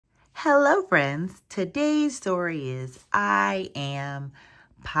Hello, friends. Today's story is I Am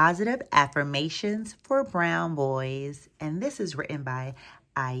Positive Affirmations for Brown Boys. And this is written by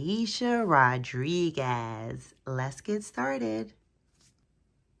Aisha Rodriguez. Let's get started.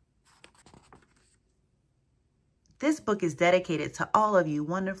 This book is dedicated to all of you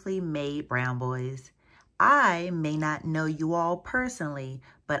wonderfully made brown boys. I may not know you all personally,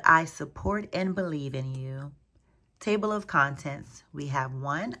 but I support and believe in you. Table of contents. We have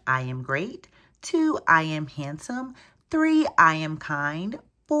 1, I am great. 2, I am handsome. 3, I am kind.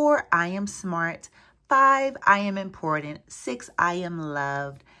 4, I am smart. 5, I am important. 6, I am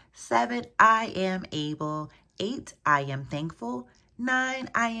loved. 7, I am able. 8, I am thankful. 9,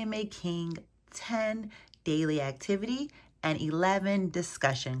 I am a king. 10, daily activity. And 11,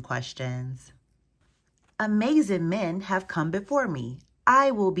 discussion questions. Amazing men have come before me. I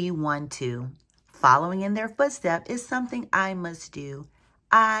will be one too. Following in their footsteps is something I must do.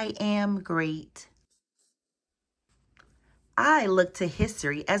 I am great. I look to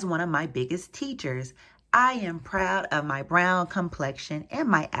history as one of my biggest teachers. I am proud of my brown complexion and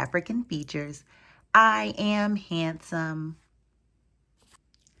my African features. I am handsome.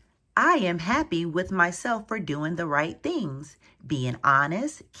 I am happy with myself for doing the right things. Being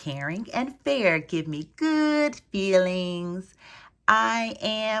honest, caring, and fair give me good feelings. I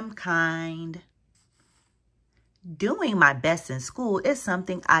am kind. Doing my best in school is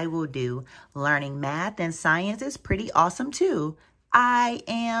something I will do. Learning math and science is pretty awesome too. I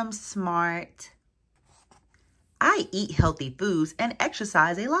am smart. I eat healthy foods and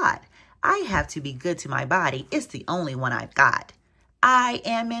exercise a lot. I have to be good to my body. It's the only one I've got. I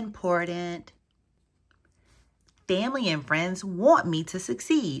am important. Family and friends want me to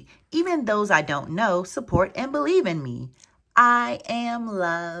succeed. Even those I don't know support and believe in me. I am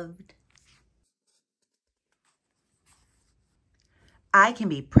loved. I can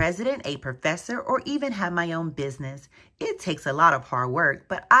be president, a professor, or even have my own business. It takes a lot of hard work,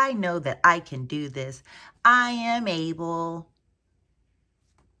 but I know that I can do this. I am able.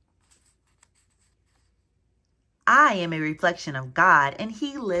 I am a reflection of God, and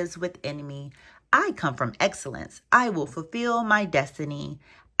He lives within me. I come from excellence. I will fulfill my destiny.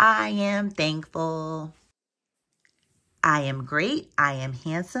 I am thankful. I am great. I am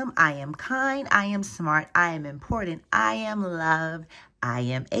handsome. I am kind. I am smart. I am important. I am loved. I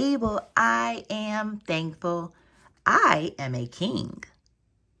am able. I am thankful. I am a king.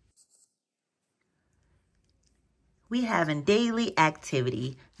 We have a daily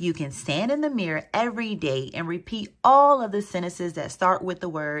activity. You can stand in the mirror every day and repeat all of the sentences that start with the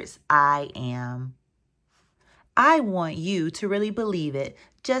words I am. I want you to really believe it,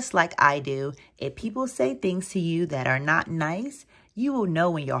 just like I do. If people say things to you that are not nice, you will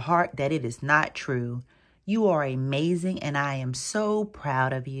know in your heart that it is not true. You are amazing, and I am so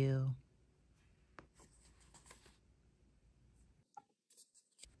proud of you.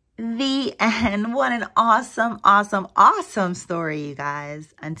 The end. What an awesome, awesome, awesome story, you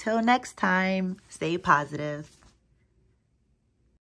guys. Until next time, stay positive.